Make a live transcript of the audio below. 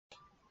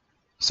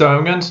So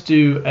I'm going to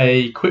do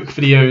a quick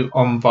video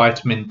on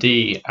vitamin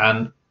D,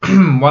 and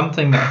one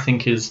thing that I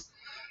think is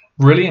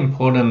really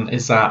important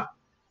is that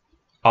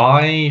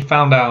I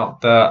found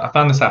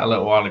this out a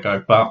little while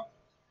ago, but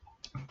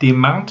the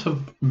amount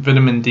of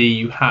vitamin D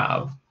you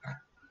have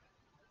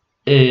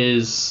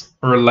is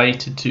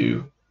related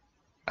to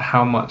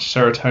how much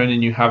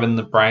serotonin you have in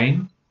the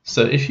brain.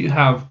 So if you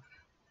have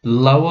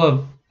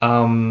lower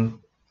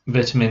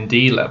vitamin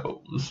D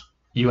levels,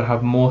 you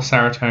have more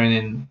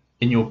serotonin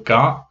in your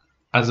gut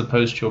as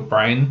opposed to your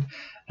brain.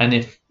 And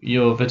if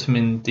your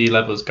vitamin D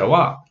levels go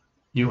up,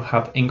 you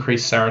have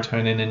increased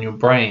serotonin in your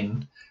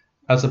brain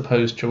as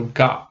opposed to your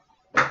gut.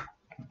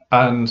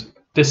 And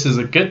this is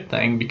a good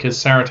thing because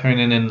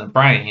serotonin in the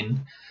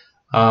brain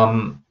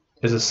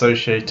is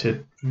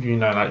associated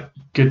with, like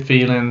good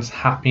feelings,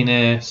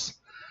 happiness,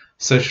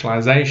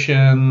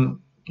 socialization.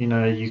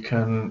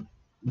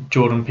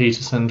 Jordan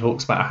Peterson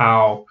talks about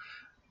how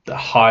the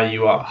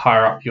higher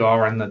up you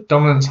are in the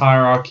dominance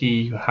hierarchy,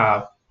 you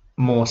have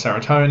more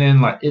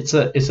serotonin. Like it's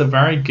a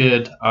very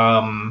good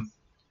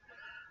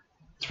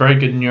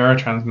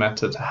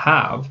neurotransmitter to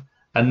have,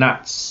 and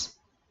that's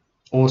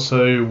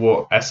also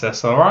what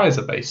SSRIs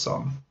are based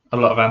on. A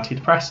lot of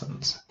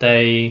antidepressants,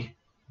 they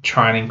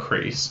try and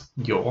increase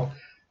your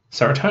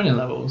serotonin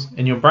levels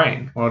in your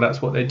brain. Well,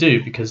 that's what they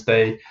do because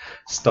they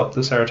stop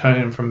the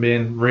serotonin from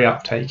being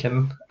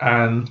reuptaken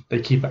and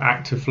they keep it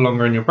active for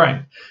longer in your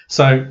brain.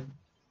 So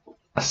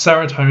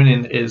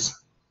serotonin is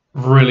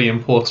really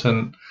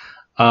important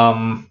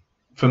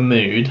for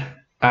mood,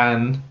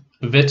 and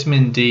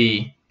vitamin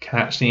D can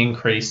actually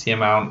increase the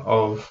amount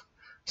of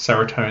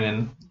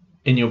serotonin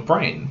in your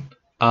brain.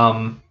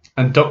 And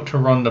Dr.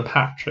 Rhonda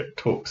Patrick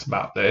talks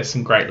about this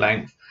in great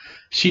length.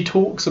 She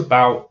talks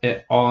about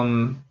it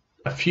on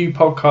a few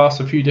podcasts,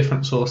 a few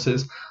different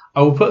sources.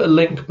 I will put a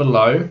link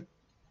below.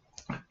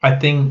 I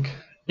think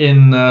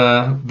in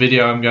the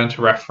video I'm going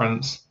to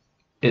reference,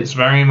 it's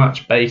very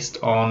much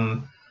based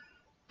on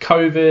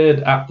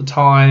COVID at the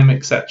time,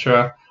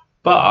 etc.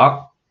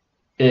 But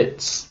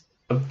it's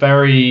going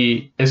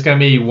to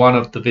be one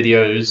of the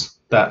videos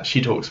that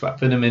she talks about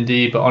vitamin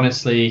D. But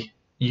honestly,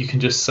 you can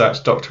just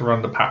search Dr.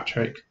 Rhonda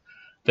Patrick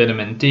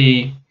vitamin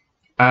D,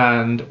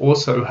 and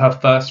also her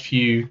first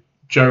few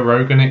Joe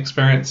Rogan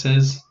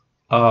experiences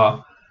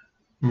are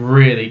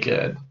really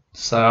good.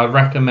 So I'd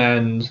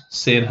recommend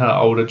seeing her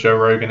older Joe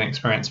Rogan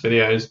Experience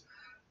videos.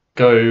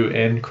 Go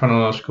in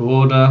chronological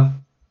order.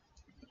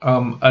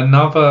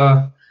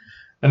 Another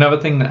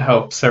thing that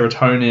helps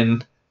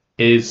serotonin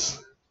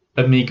is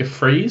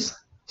omega-3s.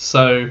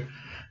 So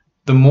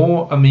the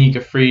more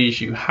omega-3s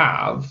you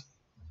have,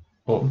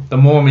 or the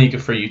more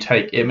omega-3 you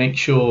take, it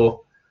makes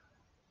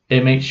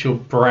your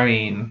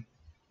brain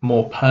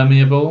more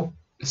permeable.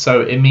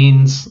 So it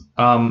means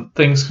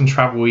things can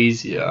travel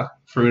easier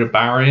through the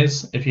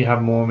barriers if you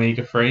have more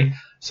omega-3.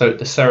 So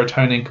the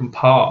serotonin can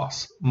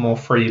pass more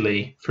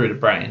freely through the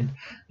brain.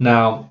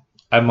 Now,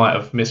 I might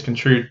have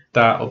misconstrued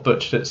that or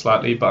butchered it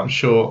slightly, but I'm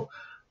sure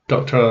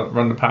Dr.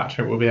 Rhonda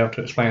Patrick will be able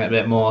to explain it a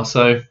bit more.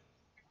 So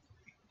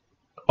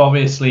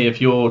obviously,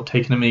 if you're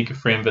taking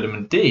omega-3 and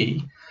vitamin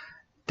D,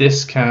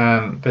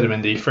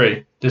 vitamin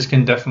D3, this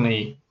can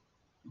definitely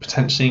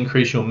potentially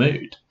increase your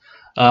mood.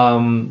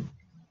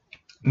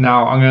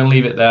 Now I'm going to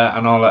leave it there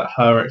and I'll let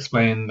her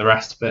explain the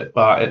rest of it,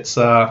 but I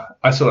thought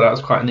that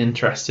was quite an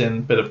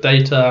interesting bit of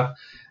data,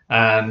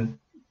 and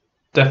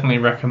definitely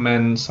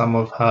recommend some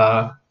of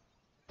her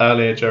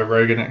earlier Joe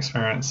Rogan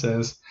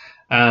experiences,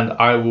 and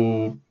I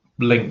will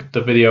link the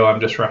video I'm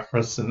just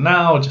referencing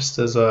now just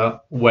as a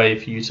way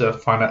for you to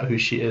find out who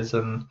she is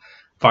and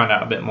find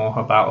out a bit more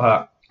about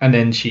her. And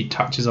then she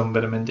touches on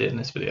vitamin D in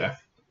this video.